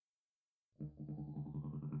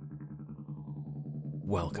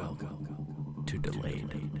Welcome to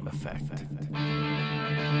Delayed Effect.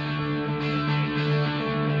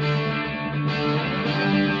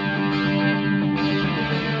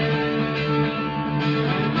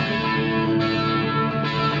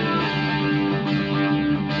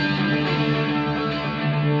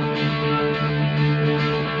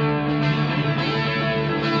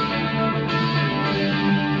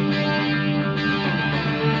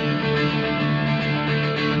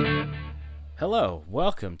 Hello,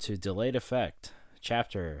 welcome to Delayed Effect,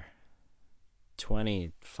 chapter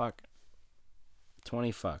 20 fuck.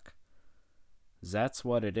 That's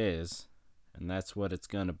what it is, and that's what it's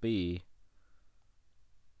gonna be,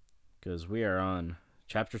 because we are on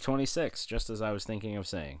chapter 26, just as I was thinking of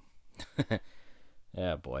saying.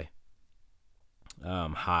 Yeah, boy.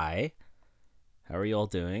 Hi. How are you all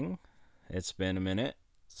doing? It's been a minute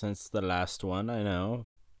since the last one, I know.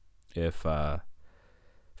 If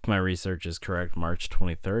my research is correct, March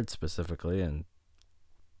 23rd specifically, and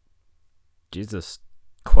Jesus,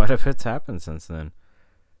 quite a bit's happened since then.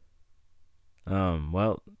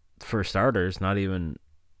 Well, for starters, not even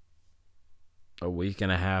a week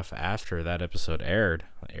and a half after that episode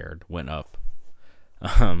went up,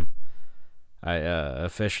 I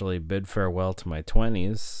officially bid farewell to my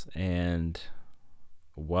 20s and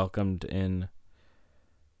welcomed in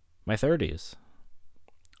my 30s.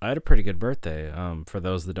 I had a pretty good birthday. For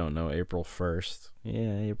those that don't know, April 1st.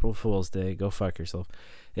 Yeah, April Fool's Day. Go fuck yourself.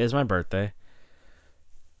 It is my birthday.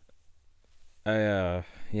 I'm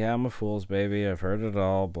a fool's baby. I've heard it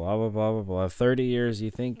all. Blah, blah, blah, blah, blah. 30 years, you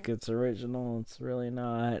think it's original. It's really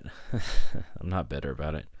not. I'm not bitter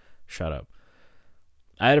about it. Shut up.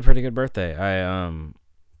 I had a pretty good birthday.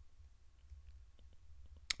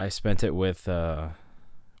 I spent it with the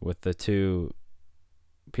two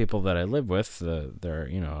people that I live with. They're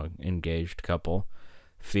engaged couple,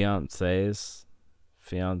 fiancés,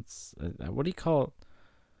 what do you call it?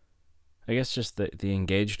 I guess just the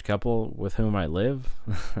engaged couple with whom I live.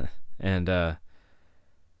 and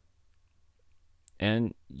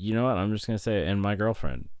you know what, I'm just gonna say, and my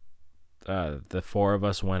girlfriend. The four of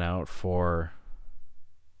us went out for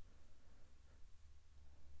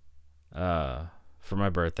my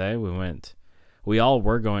birthday. We all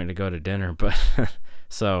were going to go to dinner, but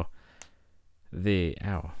so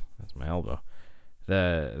that's my elbow.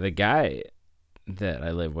 The guy that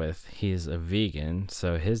I live with, he's a vegan,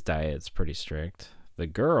 so his diet's pretty strict. The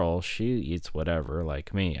girl, she eats whatever,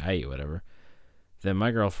 like me, I eat whatever. Then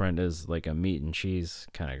my girlfriend is like a meat and cheese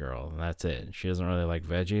kind of girl, and that's it. She doesn't really like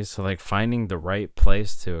veggies, so like finding the right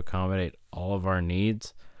place to accommodate all of our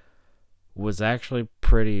needs was actually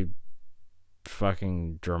pretty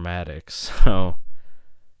fucking dramatic. So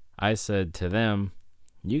I said to them,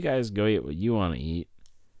 you guys go eat what you want to eat.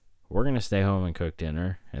 We're going to stay home and cook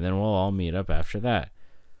dinner, and then we'll all meet up after that.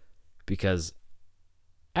 Because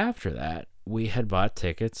after that, we had bought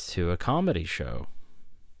tickets to a comedy show,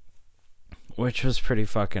 which was pretty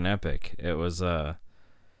fucking epic. It was a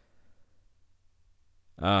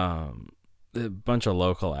bunch of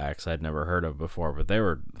local acts I'd never heard of before, but they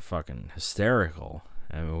were fucking hysterical.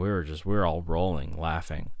 I mean, we were all rolling,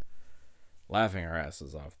 laughing our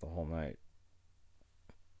asses off the whole night.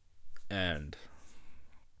 And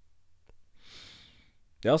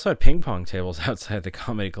they also had ping pong tables outside the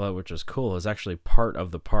comedy club, which was cool. It was actually part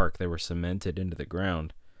of the park. They were cemented into the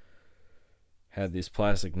ground. Had these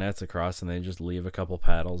plastic nets across, and they just leave a couple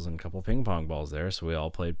paddles and a couple ping pong balls there. So we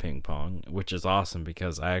all played ping pong, which is awesome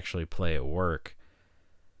because I actually play at work.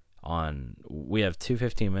 We have 2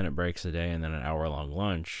 15-minute breaks a day and then an hour-long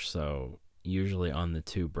lunch. So usually on the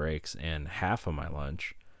 2 breaks and half of my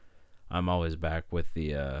lunch, I'm always back with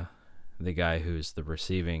the guy who's the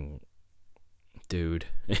receiving dude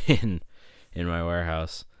in my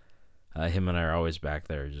warehouse. Him and I are always back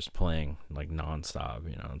there just playing like nonstop.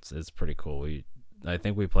 It's pretty cool. I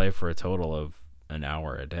think we play for a total of an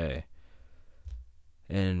hour a day,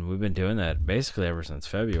 and we've been doing that basically ever since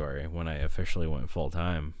February when I officially went full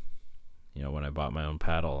time. When I bought my own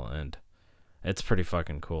paddle, and it's pretty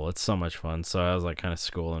fucking cool. It's so much fun. So I was like kind of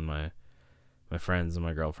schooling my friends and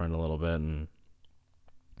my girlfriend a little bit, and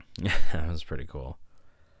yeah, it was pretty cool.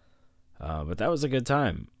 But that was a good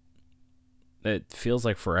time. It feels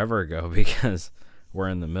like forever ago because we're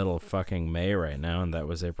in the middle of fucking May right now, and that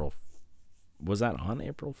was April. Was that on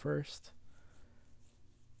April 1st?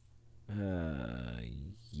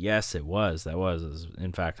 Yes, it was. That was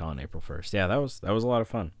in fact on April 1st. Yeah, that was a lot of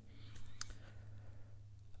fun.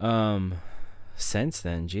 Since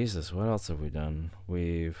then, Jesus, what else have we done?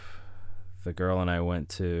 The girl and I went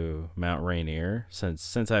to Mount Rainier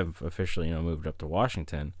since I've officially moved up to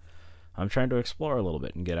Washington. I'm trying to explore a little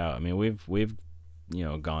bit and get out. I mean, we've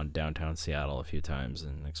gone downtown Seattle a few times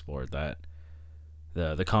and explored that.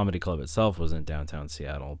 The comedy club itself was in downtown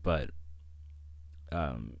Seattle, but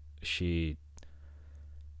she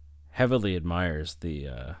heavily admires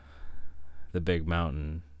the big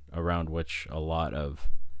mountain around which a lot of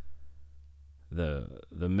the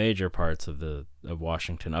major parts of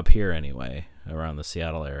Washington up here anyway, around the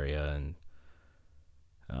Seattle area, and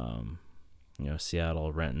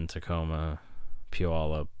Seattle, Renton, Tacoma,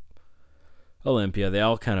 Puyallup, Olympia, they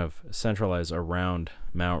all kind of centralize around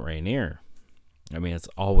Mount Rainier. I mean, it's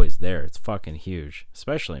always there. It's fucking huge,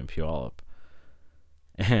 especially in Puyallup.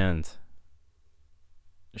 And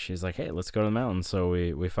she's like, hey, let's go to the mountain. So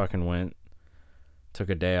we fucking went, took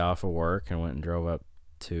a day off of work and went and drove up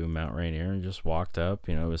to Mount Rainier and just walked up.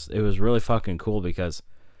 It was really fucking cool because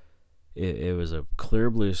it was a clear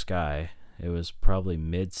blue sky. It was probably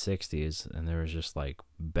mid-60s, and there was just like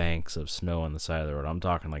banks of snow on the side of the road. I'm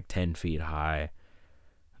talking like 10 feet high.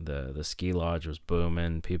 The ski lodge was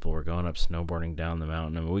booming. People were going up snowboarding down the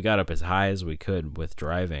mountain. I mean, we got up as high as we could with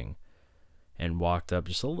driving and walked up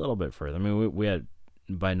just a little bit further. I mean, we had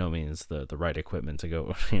by no means the right equipment to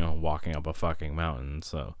go, walking up a fucking mountain.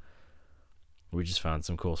 So we just found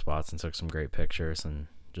some cool spots and took some great pictures and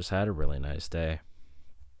just had a really nice day.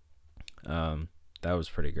 That was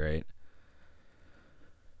pretty great.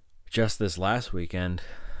 Just this last weekend,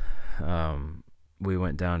 we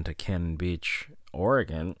went down to Cannon Beach,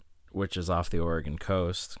 Oregon, which is off the Oregon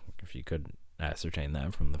coast, if you could ascertain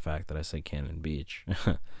that from the fact that I say Cannon Beach.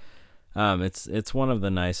 It's one of the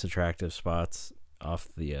nice, attractive spots off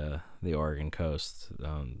the Oregon coast.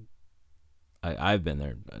 I've been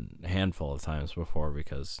there a handful of times before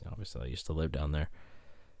because obviously I used to live down there.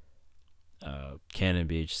 Cannon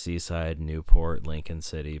Beach, Seaside, Newport, Lincoln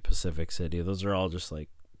City, Pacific City, those are all just like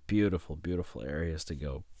beautiful, beautiful areas to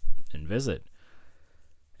go and visit.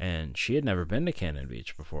 And she had never been to Cannon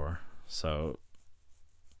Beach before. So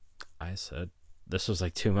I said, this was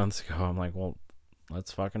like 2 months ago. I'm like, well,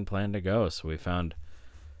 let's fucking plan to go. So we found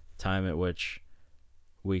time at which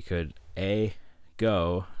we could A,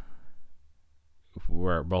 go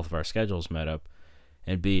where both of our schedules met up,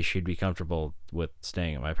 and B, she'd be comfortable with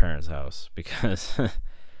staying at my parents' house because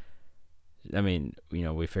I mean,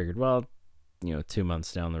 we figured, well, 2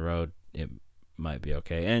 months down the road, it might be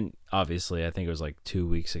okay. And obviously, I think it was like 2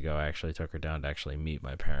 weeks ago, I actually took her down to actually meet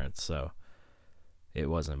my parents. So it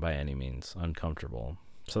wasn't by any means uncomfortable.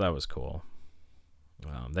 So that was cool.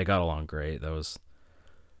 They got along great. That was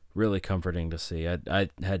really comforting to see. I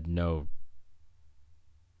had no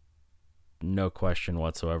question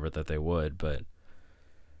whatsoever that they would, but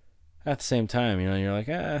at the same time, you're like,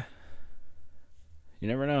 you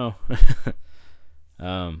never know.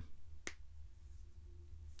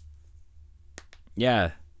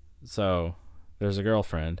 Yeah, so there's a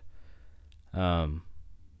girlfriend.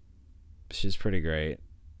 She's pretty great.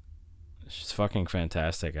 She's fucking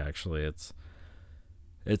fantastic, actually.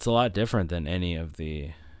 It's a lot different than any of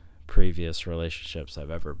the previous relationships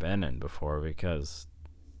I've ever been in before, because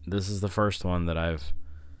this is the first one that I've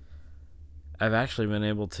actually been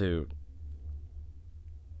able to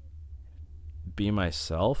be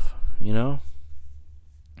myself,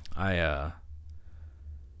 I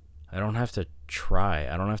don't have to try.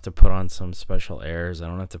 I don't have to put on some special airs. I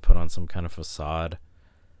don't have to put on some kind of facade.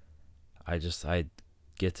 I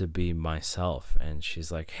get to be myself. And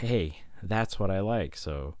she's like, hey, that's what I like.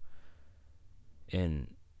 So in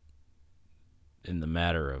the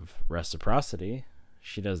matter of reciprocity,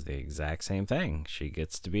 she does the exact same thing. She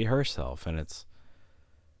gets to be herself, and it's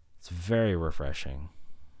very refreshing.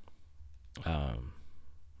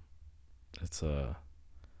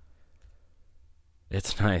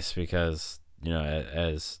 It's nice because,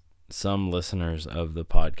 as some listeners of the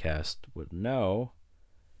podcast would know,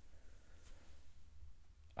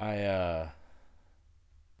 I've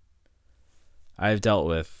dealt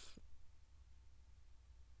with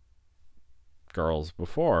girls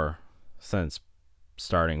before since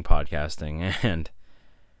starting podcasting, and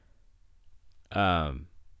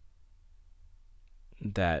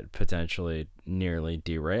that potentially nearly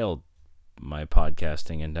derailed my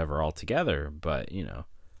podcasting endeavor altogether. But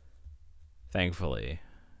thankfully,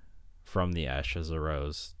 from the ashes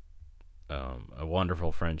arose a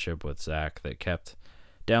wonderful friendship with Zach that kept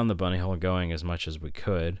down the bunny hole going as much as we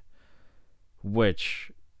could,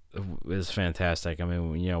 which is fantastic. I mean,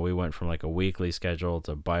 we went from like a weekly schedule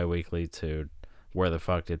to bi-weekly to where the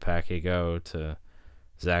fuck did Packy go to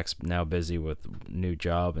Zach's now busy with new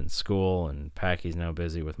job and school, and Packy's now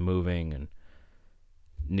busy with moving and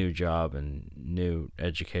new job and new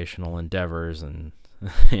educational endeavors. And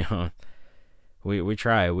we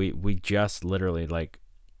try. We just literally, like,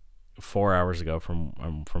 4 hours ago from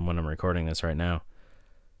when I'm recording this right now,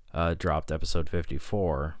 dropped episode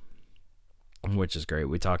 54, which is great.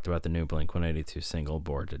 We talked about the new Blink-182 single,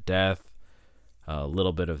 Bored to Death, a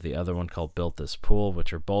little bit of the other one called Built This Pool,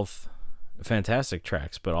 which are both fantastic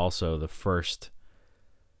tracks, but also the first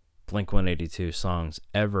Blink-182 songs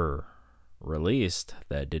ever released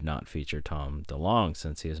that did not feature Tom DeLonge,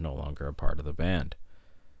 since he is no longer a part of the band.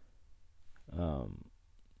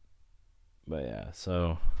 But yeah,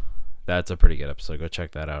 so that's a pretty good episode. Go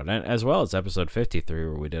check that out. And as well as episode 53,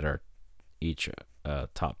 where we did our each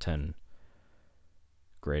top 10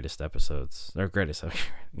 greatest episodes, or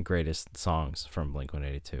greatest songs from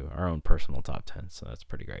Blink-182, our own personal top 10. So that's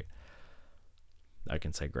pretty great. I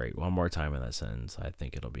can say great one more time in that sentence. I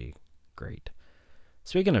think it'll be great.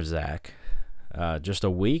 Speaking of Zach, just a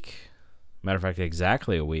week, matter of fact,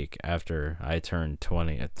 exactly a week after I turned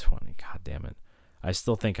 20, god damn it, I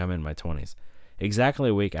still think I'm in my 20s.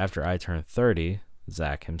 Exactly a week after I turned 30,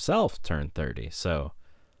 Zach himself turned 30. So,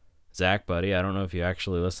 Zach, buddy, I don't know if you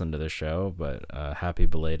actually listened to this show, but happy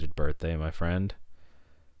belated birthday, my friend.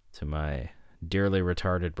 To my dearly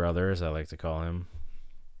retarded brother, as I like to call him,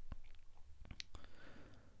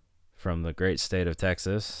 from the great state of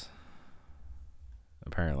Texas.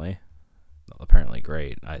 Apparently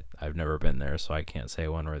great. I've never been there, so I can't say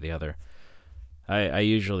one or the other. I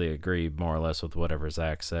usually agree more or less with whatever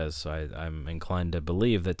Zach says, so I'm inclined to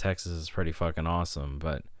believe that Texas is pretty fucking awesome,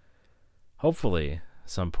 but hopefully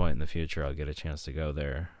some point in the future I'll get a chance to go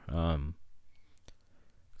there.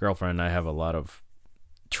 Girlfriend and I have a lot of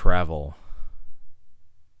travel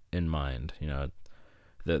in mind. You know,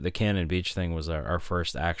 the Cannon Beach thing was our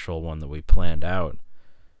first actual one that we planned out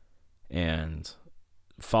and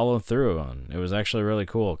followed through on. It was actually really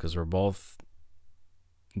cool because we're both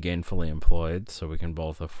gainfully employed, so we can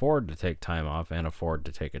both afford to take time off and afford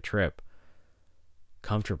to take a trip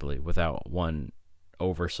comfortably without one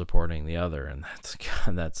over supporting the other. And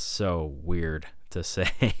that's so weird to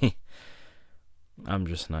say. I'm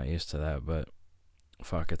just not used to that, but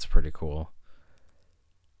fuck, it's pretty cool.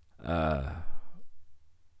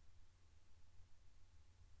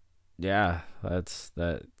 Yeah,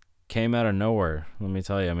 that came out of nowhere, let me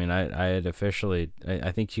tell you. I mean, I had officially,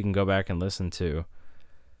 I think you can go back and listen to,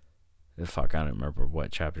 fuck, I don't remember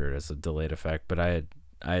what chapter it is, a delayed effect, but I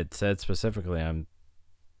had said specifically I'm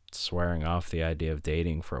swearing off the idea of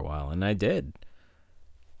dating for a while, and I did.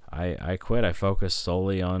 I quit. I focused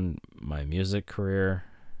solely on my music career,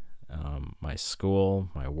 my school,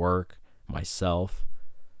 my work, myself,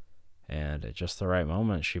 and at just the right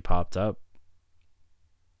moment, she popped up,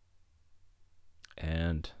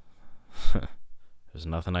 and there's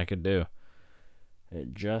nothing I could do.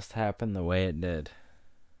 It just happened the way it did.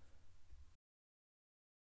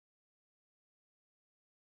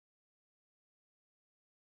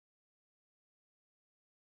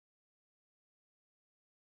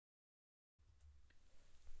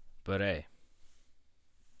 But hey,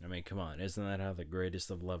 I mean, come on, isn't that how the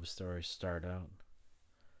greatest of love stories start out?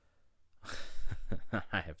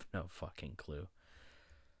 I have no fucking clue.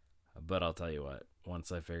 But I'll tell you what,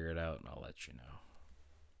 once I figure it out, I'll let you know.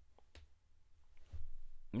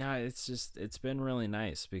 No, it's been really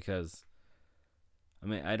nice because, I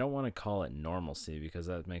mean, I don't want to call it normalcy because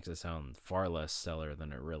that makes it sound far less stellar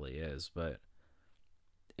than it really is, but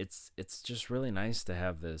it's just really nice to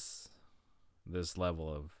have this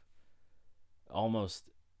level of almost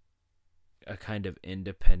a kind of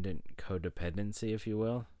independent codependency, if you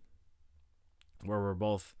will, where we're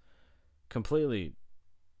both completely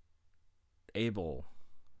able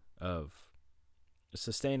of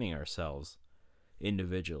sustaining ourselves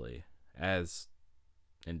individually as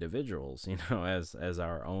individuals, you know, as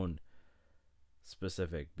our own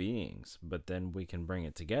specific beings, but then we can bring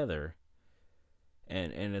it together,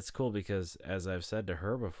 and it's cool because, as I've said to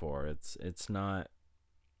her before, it's not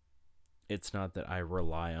that I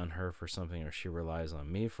rely on her for something or she relies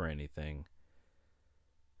on me for anything.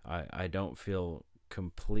 I don't feel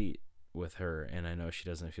complete with her, and I know she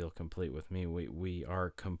doesn't feel complete with me. We are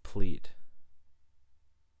complete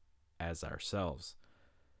as ourselves.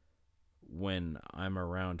 When I'm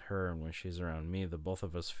around her and when she's around me, the both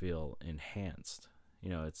of us feel enhanced. You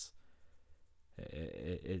know,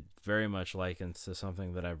 it very much likens to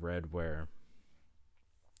something that I've read where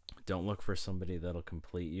don't look for somebody that'll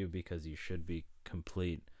complete you, because you should be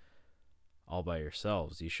complete all by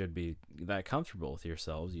yourselves. You should be that comfortable with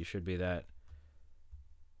yourselves. You should be that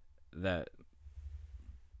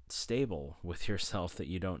stable with yourself that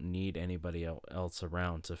you don't need anybody else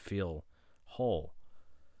around to feel whole.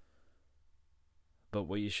 But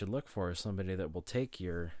what you should look for is somebody that will take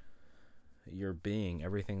your being,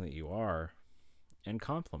 everything that you are, and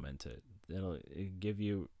complement it. It'll give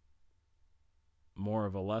you more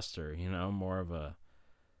of a luster, more of a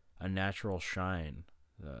natural shine,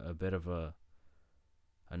 a bit of a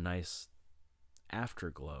nice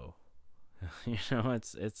afterglow.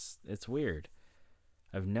 It's weird.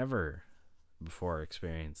 I've never before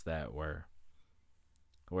experienced that where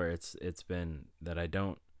it's been that I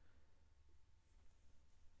don't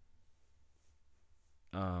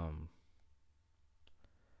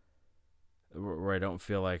where I don't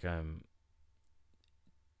feel like I'm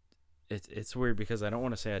it's weird because I don't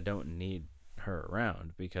want to say I don't need her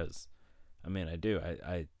around, because I mean I do.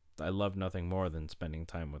 I love nothing more than spending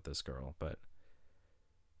time with this girl, but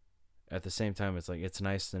at the same time it's like it's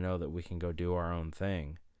nice to know that we can go do our own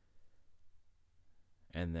thing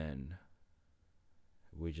and then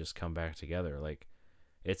we just come back together. Like,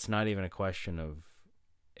 it's not even a question of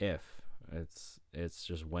if, it's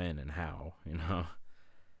just when and how.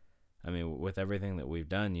 I mean, with everything that we've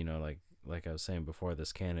done, like I was saying before,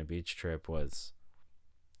 this Cannon Beach trip was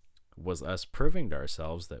us proving to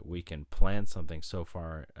ourselves that we can plan something so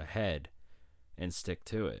far ahead and stick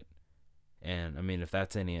to it. And I mean, if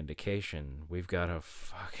that's any indication, we've got a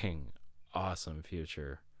fucking awesome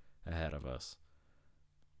future ahead of us.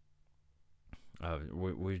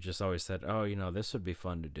 We've just always said, oh, this would be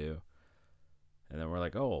fun to do. And then we're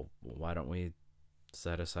like, oh, well, why don't we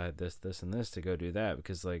set aside this, and this to go do that?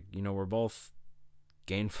 Because, like, we're both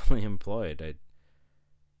gainfully employed.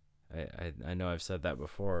 I know I've said that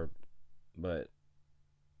before, but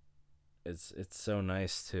it's so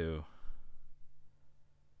nice to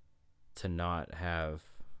not have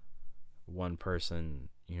one person,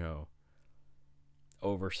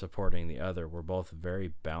 over supporting the other. We're both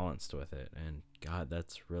very balanced with it, and God,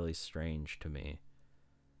 that's really strange to me.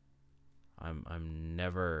 I'm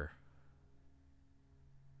never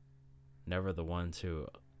the one to,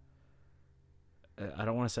 I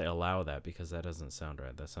don't want to say allow that, because that doesn't sound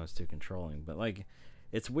right. That sounds too controlling. But, like,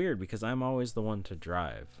 it's weird because I'm always the one to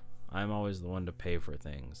drive. I'm always the one to pay for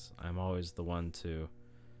things. I'm always the one to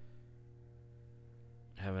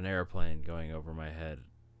have an airplane going over my head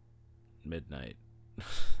midnight.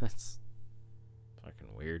 That's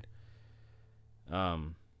fucking weird. I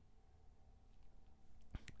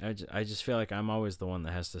just feel like I'm always the one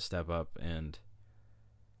that has to step up and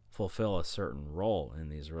fulfill a certain role in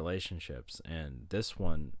these relationships, and this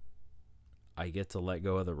one I get to let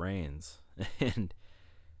go of the reins. And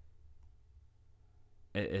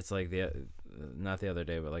it's like not the other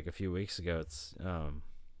day, but like a few weeks ago, it's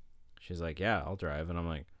she's like, yeah, I'll drive. And I'm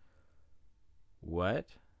like, what?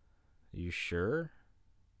 You sure?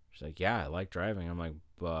 She's like, yeah, I like driving. I'm like,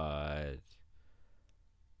 but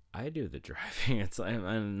I do the driving. It's like,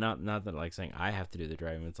 I'm not that like saying I have to do the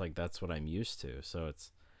driving. It's like that's what I'm used to. So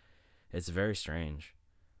it's very strange.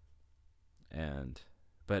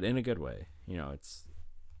 But in a good way.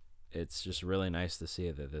 It's just really nice to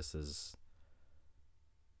see that this is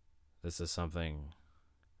something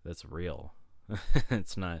that's real.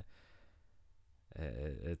 It's not.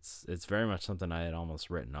 It's very much something I had almost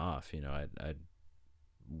written off. I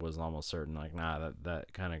was almost certain, like, nah,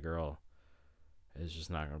 that kind of girl is just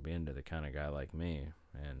not going to be into the kind of guy like me,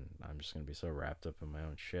 and I'm just going to be so wrapped up in my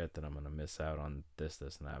own shit that I'm going to miss out on this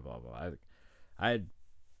and that, blah blah. I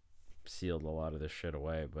sealed a lot of this shit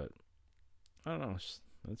away, but I don't know,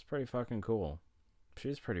 it's pretty fucking cool.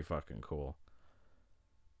 She's pretty fucking cool,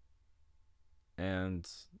 and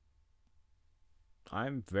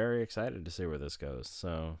I'm very excited to see where this goes.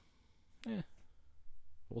 So,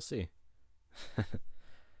 we'll see.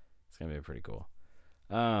 It's gonna be pretty cool.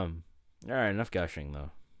 All right, enough gushing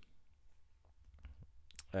though.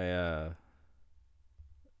 I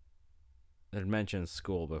had mentioned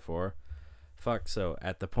school before. So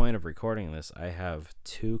at the point of recording this, I have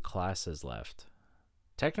 2 classes left.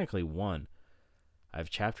 Technically 1. I have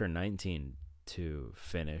chapter 19 to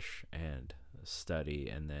finish and study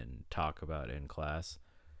and then talk about in class.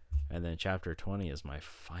 And then chapter 20 is my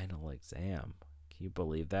final exam. Can you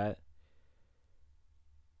believe that?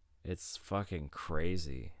 It's fucking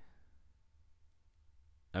crazy.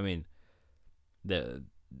 I mean, the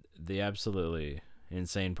absolutely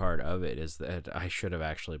insane part of it is that I should have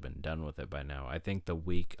actually been done with it by now. I think the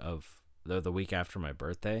week after my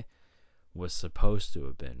birthday was supposed to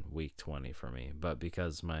have been week 20 for me, but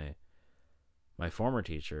because my former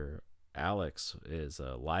teacher, Alex, is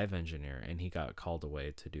a live engineer, and he got called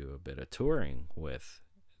away to do a bit of touring with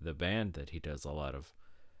the band that he does a lot of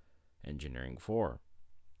engineering for.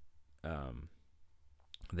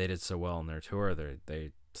 They did so well in their tour,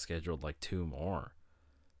 they scheduled like 2 more,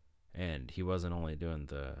 and he wasn't only doing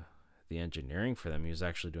the engineering for them, he was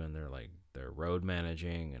actually doing their road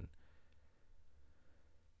managing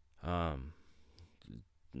Um,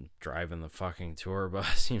 driving the fucking tour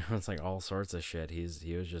bus, it's like all sorts of shit. He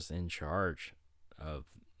was just in charge of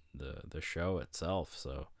the show itself,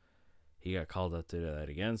 so he got called up to do that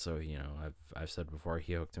again. So I've said before,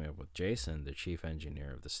 he hooked me up with Jason, the chief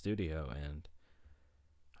engineer of the studio, and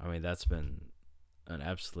I mean that's been an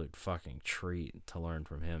absolute fucking treat to learn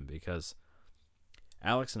from him, because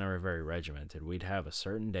Alex and I were very regimented. We'd have a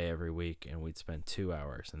certain day every week and we'd spend 2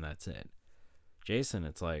 hours and that's it. Jason,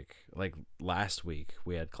 it's like last week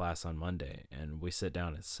we had class on Monday and we sit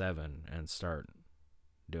down at 7 and start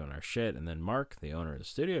doing our shit, and then Mark, the owner of the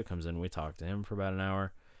studio, comes in. We talk to him for about an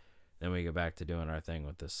hour. Then we go back to doing our thing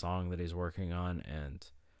with this song that he's working on, and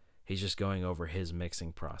he's just going over his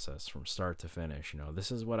mixing process from start to finish.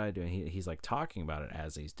 This is what I do. And he's like talking about it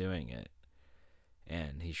as he's doing it.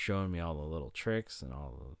 And he's showing me all the little tricks and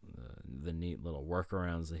all the neat little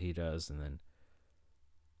workarounds that he does. And then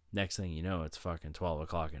next thing you know, it's fucking 12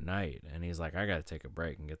 o'clock at night. And he's like, I got to take a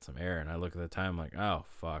break and get some air. And I look at the time like, oh,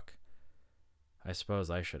 fuck. I suppose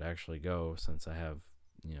I should actually go since I have,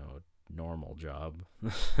 a normal job.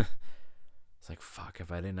 It's like, fuck,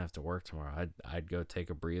 if I didn't have to work tomorrow, I'd go take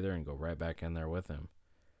a breather and go right back in there with him.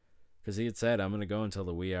 Because he had said, I'm going to go until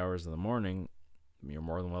the wee hours of the morning. You're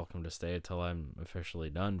more than welcome to stay until I'm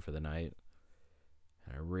officially done for the night.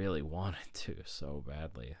 And I really wanted to so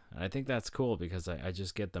badly. And I think that's cool because I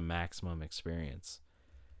just get the maximum experience.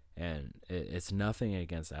 And it's nothing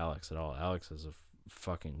against Alex at all. Alex is a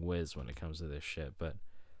fucking whiz when it comes to this shit. But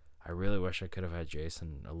I really wish I could have had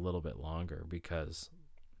Jason a little bit longer, because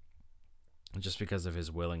of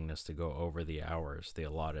his willingness to go over the hours, the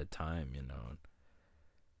allotted time,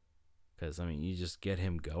 Because, you just get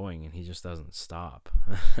him going and he just doesn't stop.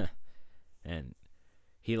 And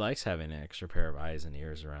he likes having an extra pair of eyes and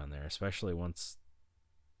ears around there, especially once,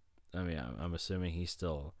 I'm assuming he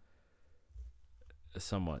still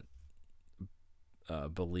somewhat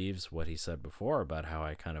believes what he said before about how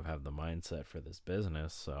I kind of have the mindset for this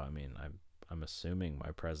business. So, I'm assuming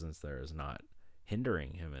my presence there is not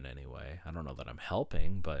hindering him in any way. I don't know that I'm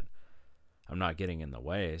helping, but I'm not getting in the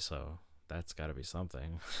way, so that's got to be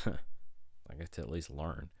something. I get to at least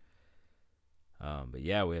learn. But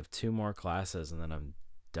yeah, we have 2 more classes and then I'm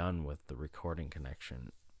done with the recording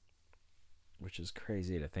connection, which is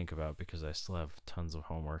crazy to think about because I still have tons of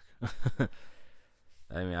homework.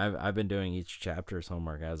 I've been doing each chapter's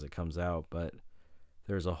homework as it comes out, but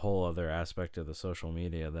there's a whole other aspect of the social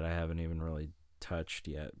media that I haven't even really touched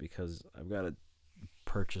yet, because I've got to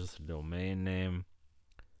purchase a domain name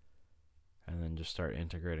and then just start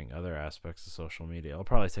integrating other aspects of social media. I'll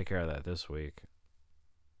probably take care of that this week.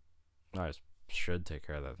 I should take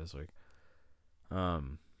care of that this week. I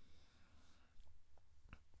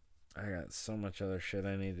got so much other shit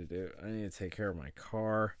I need to do. I need to take care of my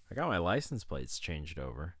car. I got my license plates changed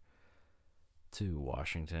over to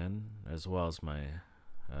Washington, as well as my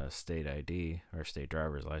state ID, or state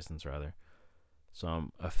driver's license rather. So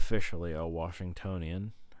I'm officially a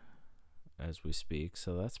Washingtonian as we speak,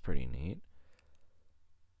 so that's pretty neat.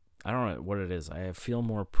 I don't know what it is. I feel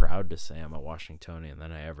more proud to say I'm a Washingtonian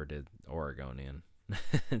than I ever did Oregonian.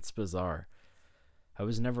 It's bizarre. I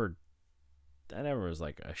never was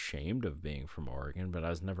like ashamed of being from Oregon, but I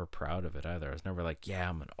was never proud of it either. I was never like, yeah,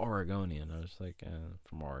 I'm an Oregonian. I was like,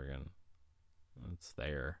 from Oregon. It's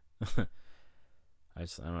there. I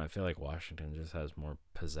don't know. I feel like Washington just has more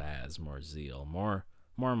pizzazz, more zeal, more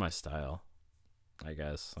my style, I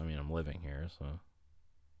guess. I'm living here, so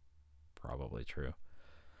probably true.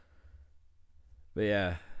 But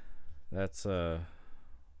yeah, that's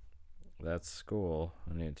school.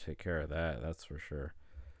 I need to take care of that. That's for sure.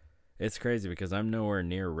 It's crazy because I'm nowhere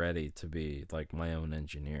near ready to be like my own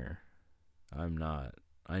engineer. I'm not.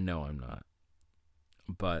 I know I'm not.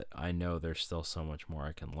 But I know there's still so much more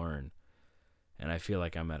I can learn. And I feel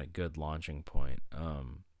like I'm at a good launching point.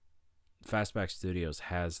 Fastback Studios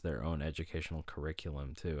has their own educational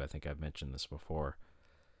curriculum too. I think I've mentioned this before.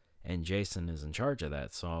 And Jason is in charge of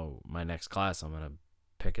that. So my next class, I'm going to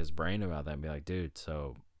pick his brain about that and be like, dude,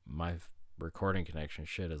 so my recording connection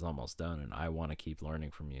shit is almost done and I want to keep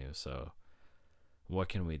learning from you. So what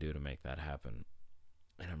can we do to make that happen?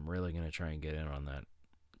 And I'm really going to try and get in on that.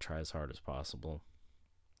 Try as hard as possible.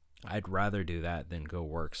 I'd rather do that than go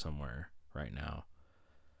work somewhere right now.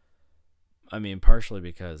 Partially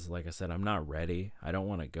because, like I said, I'm not ready. I don't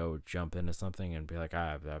want to go jump into something and be like,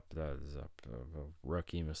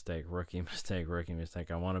 rookie mistake.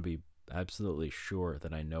 I want to be absolutely sure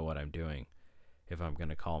that I know what I'm doing if I'm going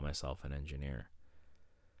to call myself an engineer.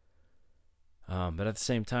 But at the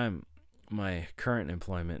same time, my current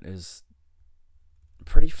employment is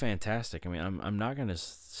pretty fantastic. I mean, I'm not gonna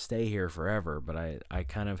stay here forever, but I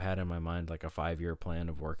kind of had in my mind like a 5-year plan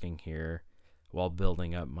of working here while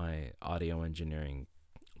building up my audio engineering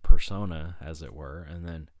persona, as it were, and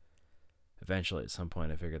then eventually at some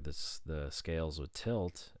point I figured the scales would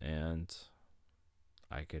tilt and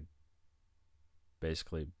I could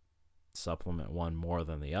basically supplement one more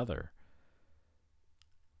than the other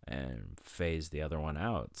and phase the other one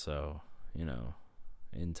out. So,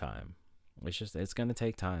 in time. It's going to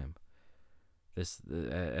take time. This,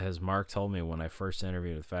 as Mark told me when I first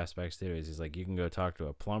interviewed with Fastback Studios, he's like, you can go talk to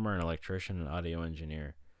a plumber, an electrician, an audio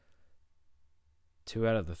engineer. 2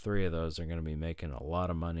 out of the 3 of those are going to be making a lot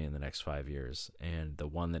of money in the next 5 years. And the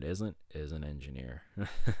one that isn't is an engineer.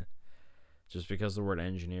 Just because the word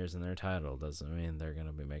engineer is in their title doesn't mean they're going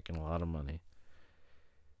to be making a lot of money.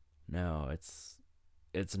 No, it's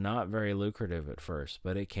not very lucrative at first,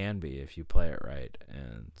 but it can be if you play it right.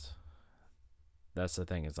 And that's the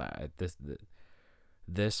thing, is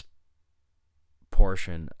this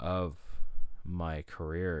portion of my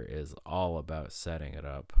career is all about setting it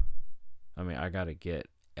up. I mean, I got to get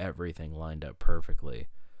everything lined up perfectly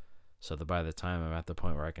so that by the time I'm at the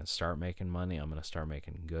point where I can start making money, I'm going to start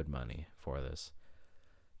making good money for this.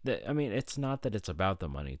 I mean, it's not that it's about the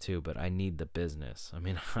money too, but I need the business. I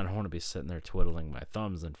mean, I don't want to be sitting there twiddling my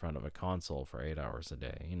thumbs in front of a console for 8 hours a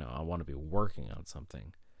day. I want to be working on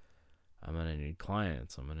something. I'm going to need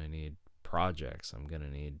clients. I'm going to need projects. I'm going to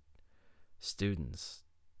need students.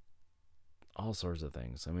 All sorts of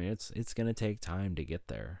things. I mean, it's going to take time to get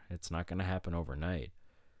there. It's not going to happen overnight.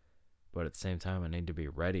 But at the same time, I need to be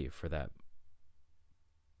ready for that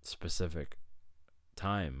specific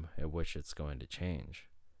time at which it's going to change.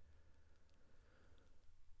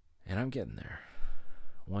 And I'm getting there,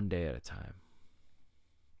 one day at a time.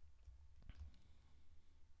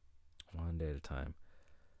 One day at a time.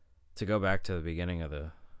 To go back to the beginning of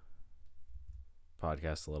the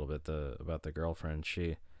podcast a little bit, about the girlfriend,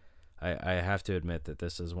 I have to admit that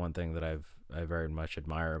this is one thing that I very much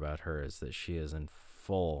admire about her, is that she is in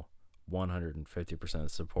full 150%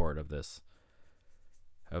 support of this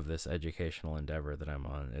educational endeavor that I'm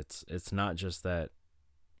on. It's not just that,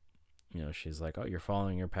 she's like, oh, you're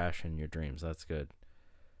following your passion, your dreams. That's good.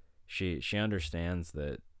 She understands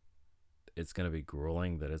that it's going to be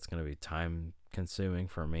grueling, that it's going to be time consuming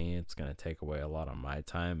for me. It's going to take away a lot of my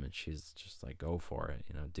time. And she's just like, go for it.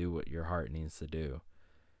 Do what your heart needs to do.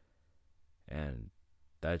 And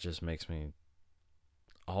that just makes me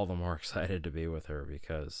all the more excited to be with her,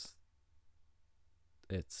 because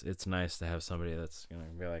it's nice to have somebody that's going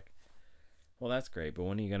to be like, well, that's great, but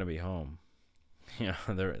when are you going to be home?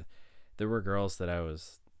 There were girls that I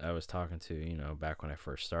was talking to, back when I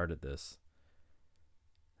first started this.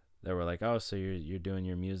 They were like, "Oh, so you're doing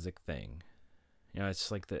your music thing."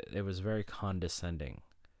 It's like it was very condescending.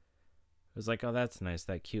 It was like, "Oh, that's nice.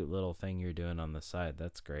 That cute little thing you're doing on the side.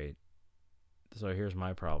 That's great. So here's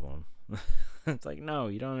my problem." It's like, "No,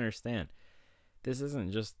 you don't understand. This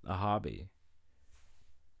isn't just a hobby.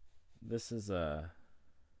 This is a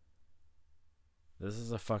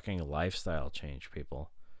fucking lifestyle change,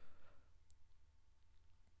 people.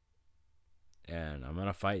 And I'm going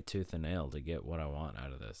to fight tooth and nail to get what I want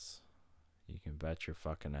out of this. You can bet your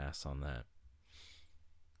fucking ass on that."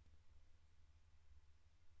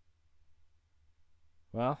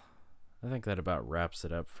 Well, I think that about wraps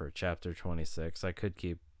it up for chapter 26. I could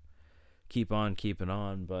keep on keeping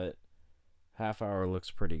on, but half hour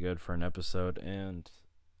looks pretty good for an episode, and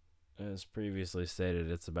as previously stated,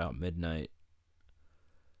 it's about midnight.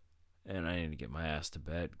 And I need to get my ass to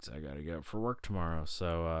bed because I got to get up for work tomorrow.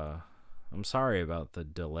 So, I'm sorry about the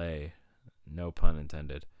delay, no pun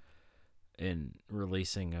intended, in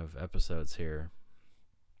releasing of episodes here.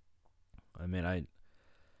 I mean,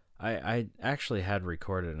 I actually had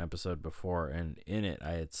recorded an episode before, and in it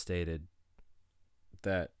I had stated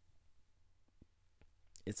that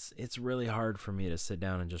it's really hard for me to sit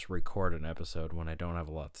down and just record an episode when I don't have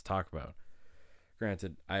a lot to talk about.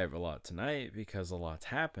 Granted, I have a lot tonight because a lot's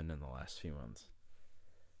happened in the last few months.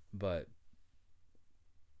 But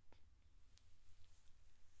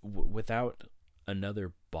without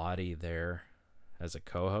another body there as a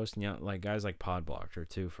co-host, like guys like Podblocked or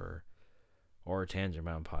Twofer or Tangent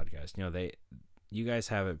Bound Podcast, you guys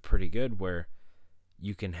have it pretty good where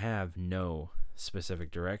you can have no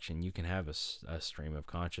specific direction. You can have a stream of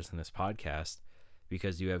consciousness podcast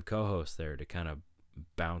because you have co-hosts there to kind of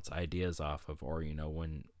bounce ideas off of, or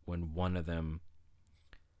when one of them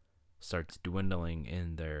starts dwindling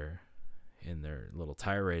in their little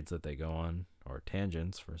tirades that they go on, or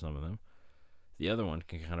tangents for some of them, the other one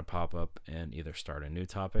can kind of pop up and either start a new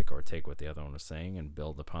topic or take what the other one was saying and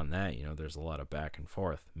build upon that. You know, there's a lot of back and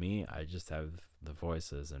forth. Me, I just have the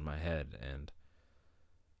voices in my head, and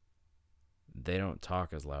they don't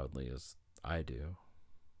talk as loudly as I do.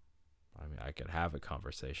 I mean, I could have a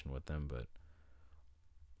conversation with them, but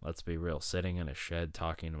let's be real. Sitting in a shed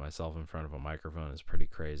talking to myself in front of a microphone is pretty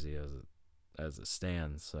crazy as it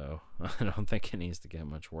stands. So I don't think it needs to get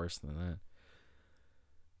much worse than that.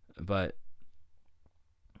 But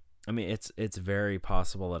I mean, it's very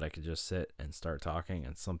possible that I could just sit and start talking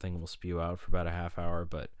and something will spew out for about a half hour.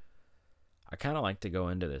 But I kind of like to go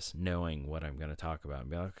into this knowing what I'm going to talk about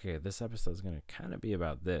and be like, okay, this episode is going to kind of be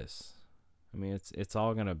about this. I mean, it's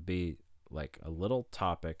all going to be like a little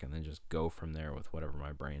topic and then just go from there with whatever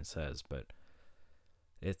my brain says. But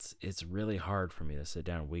it's really hard for me to sit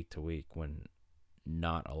down week to week when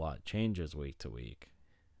not a lot changes week to week.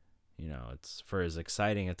 You know, it's for as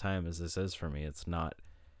exciting a time as this is for me, it's not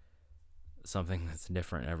something that's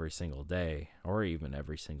different every single day or even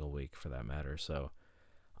every single week for that matter. So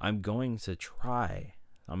I'm going to try.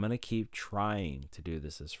 I'm going to keep trying to do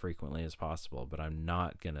this as frequently as possible, but I'm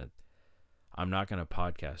not going to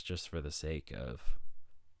podcast just for the sake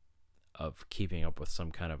of keeping up with some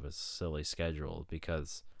kind of a silly schedule,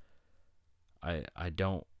 because I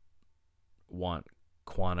don't want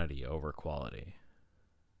quantity over quality.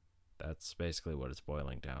 That's basically what it's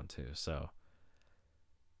boiling down to. So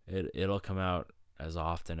it'll come out as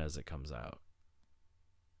often as it comes out.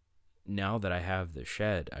 Now that I have the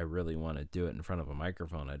shed, I really want to do it in front of a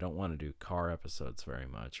microphone. I don't want to do car episodes very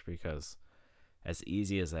much, because as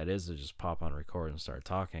easy as that is to just pop on record and start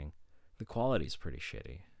talking, the quality's pretty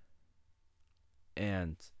shitty.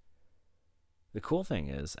 And the cool thing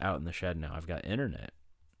is, out in the shed now, I've got internet.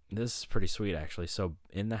 This is pretty sweet, actually. So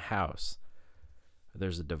in the house,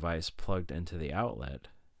 there's a device plugged into the outlet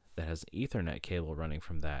that has an Ethernet cable running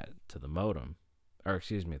from that to the modem, or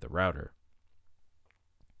excuse me, the router.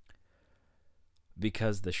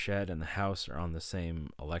 Because the shed and the house are on the same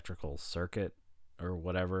electrical circuit or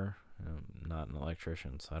whatever, I'm not an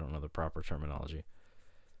electrician, so I don't know the proper terminology.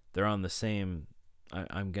 They're on the same,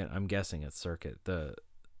 I'm guessing it's circuit.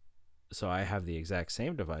 So I have the exact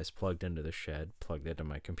same device plugged into the shed, plugged into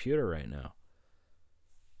my computer right now.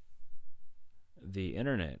 The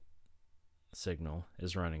internet signal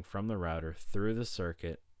is running from the router through the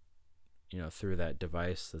circuit, you know, through that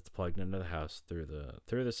device that's plugged into the house, through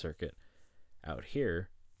the circuit, out here,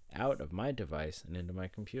 out of my device and into my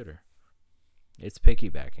computer. It's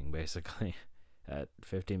piggybacking basically at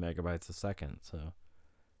 50 megabytes a second. So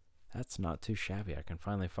that's not too shabby. I can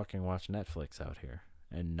finally fucking watch Netflix out here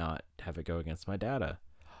and not have it go against my data.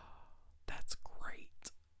 That's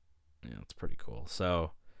great. Yeah, it's pretty cool.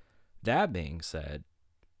 So that being said,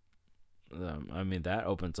 I mean, that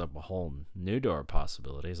opens up a whole new door of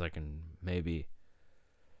possibilities. I can maybe,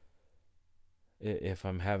 if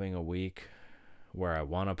I'm having a week where I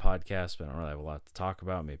want a podcast but I don't really have a lot to talk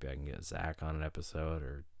about, maybe I can get Zach on an episode,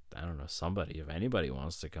 or I don't know, somebody. If anybody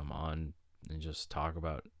wants to come on and just talk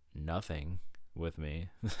about nothing with me,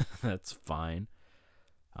 that's fine.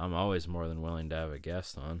 I'm always more than willing to have a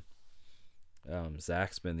guest on.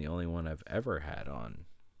 Zach's been the only one I've ever had on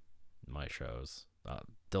my shows.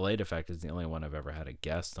 Delayed Effect is the only one I've ever had a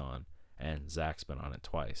guest on, and Zach's been on it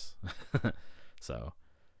twice. So,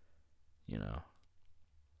 you know.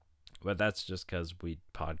 But that's just because we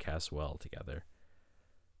podcast well together.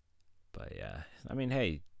 But yeah, I mean,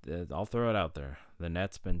 hey, I'll throw it out there. The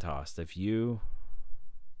net's been tossed. If you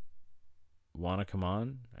want to come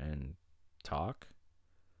on and talk,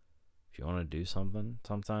 if you want to do something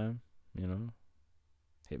sometime, you know,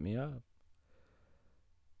 hit me up.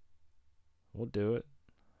 We'll do it.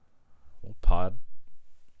 We'll pod.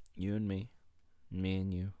 You and me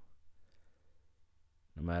and you.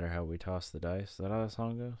 No matter how we toss the dice. Is that how that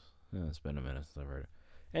song goes? Yeah, it's been a minute since I've heard it.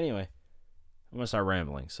 Anyway, I'm going to start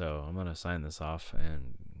rambling, so I'm going to sign this off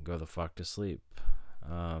and go the fuck to sleep.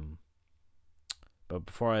 But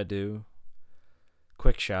before I do,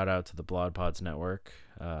 quick shout out to the Blood Pods Network.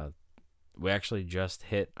 We actually just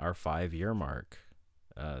hit our 5-year mark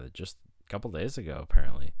just a couple days ago,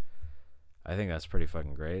 apparently. I think that's pretty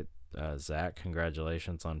fucking great. Zach,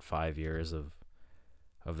 congratulations on 5 years of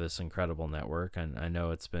this incredible network. And I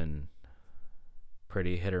know it's been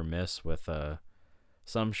pretty hit or miss with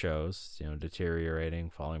some shows, you know, deteriorating,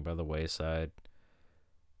 falling by the wayside.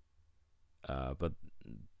 But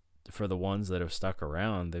for the ones that have stuck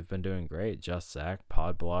around, they've been doing great. Just Zach,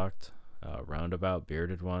 Pod Blocked, Roundabout,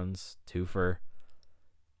 Bearded Ones, Twofer.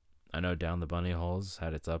 I know Down the Bunny Holes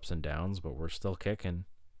had its ups and downs, but we're still kicking.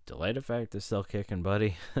 Delayed Effect is still kicking,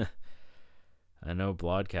 buddy. I know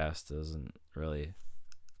Bloodcast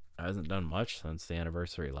hasn't done much since the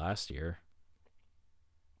anniversary last year.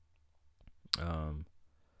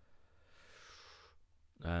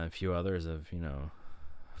 A few others have,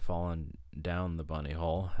 fallen down the bunny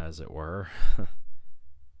hole, as it were.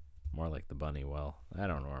 More like the bunny well. I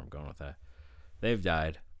don't know where I'm going with that. They've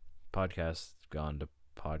died. Podcasts gone to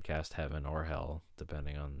podcast heaven or hell,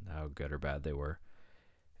 depending on how good or bad they were.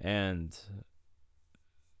 And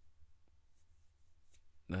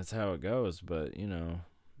that's how it goes. But,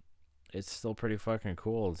 it's still pretty fucking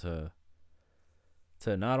cool to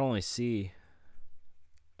not only see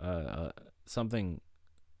something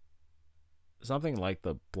like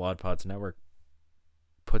the Blood Pods Network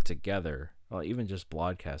put together, well, even just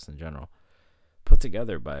Bloodcast in general, put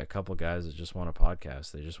together by a couple guys that just want a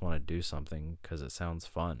podcast. They just want to do something because it sounds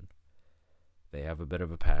fun. They have a bit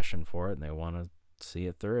of a passion for it, and they want to see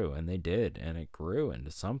it through, and they did, and it grew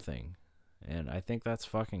into something. And I think that's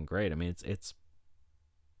fucking great. I mean, it's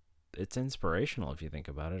inspirational if you think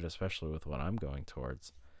about it, especially with what I'm going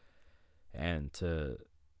towards. And to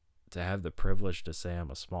have the privilege to say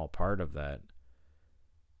I'm a small part of that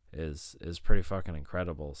is pretty fucking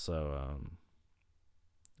incredible. So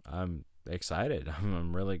I'm excited.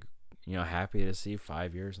 I'm really happy to see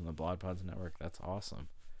 5 years in the Blood Pods Network. That's awesome.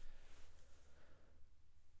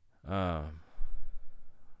 I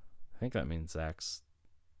think that means Zach's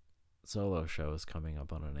solo show is coming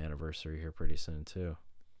up on an anniversary here pretty soon too,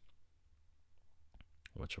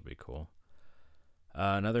 which will be cool.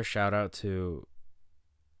 Another shout out to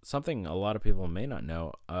something a lot of people may not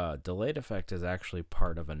know. Delayed Effect is actually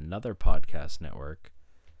part of another podcast network.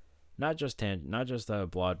 Not just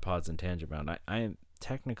Blood Pods and Tangent Bound. I'm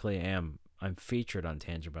featured on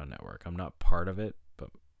Tangent Bound Network. I'm not part of it, but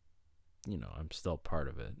I'm still part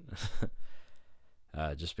of it.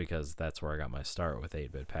 Just because that's where I got my start with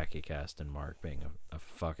 8-Bit PackyCast and Mark being a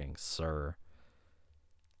fucking sir.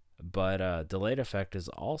 But Delayed Effect is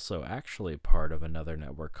also actually part of another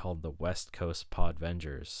network called the West Coast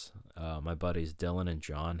Podvengers. My buddies Dylan and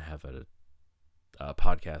John have a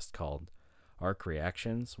podcast called Arc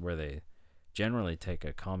Reactions, where they generally take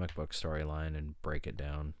a comic book storyline and break it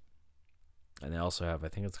down. And they also have, I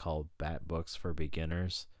think it's called Bat Books for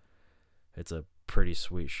Beginners. It's a pretty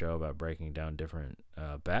sweet show about breaking down different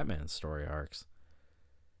Batman story arcs.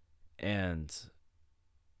 And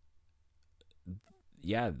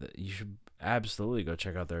yeah, you should absolutely go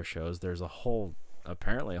check out their shows. There's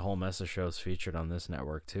apparently a whole mess of shows featured on this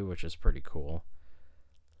network too, which is pretty cool.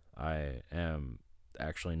 I am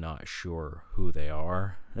actually not sure who they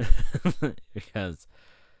are because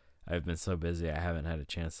I've been so busy I haven't had a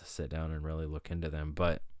chance to sit down and really look into them.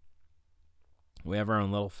 But we have our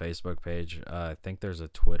own little Facebook page. I think there's a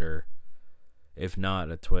Twitter. If not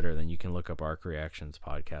a Twitter, then you can look up Arc Reactions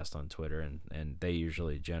Podcast on Twitter, and they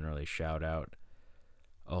generally shout out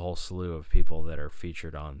a whole slew of people that are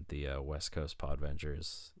featured on the West Coast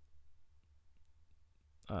Podvengers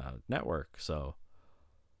network. So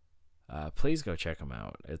please go check them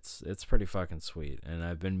out. It's pretty fucking sweet, and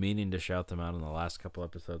I've been meaning to shout them out in the last couple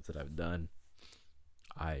episodes that I've done.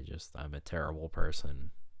 I'm a terrible person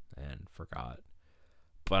and forgot.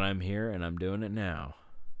 But I'm here and I'm doing it now.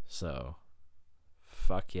 So,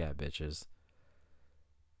 fuck yeah, bitches.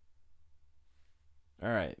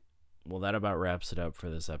 Alright. Well, that about wraps it up for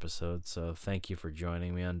this episode. So, thank you for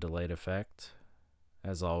joining me on Delayed Effect.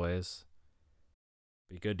 As always,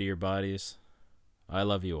 be good to your bodies. I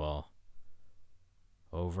love you all.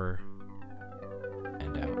 Over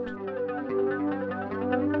and out.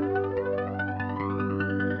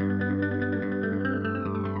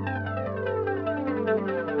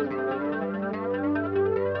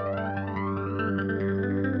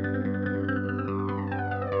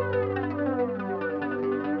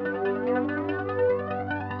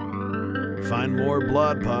 Find more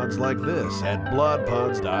Blood Pods like this at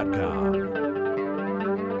bloodpods.com.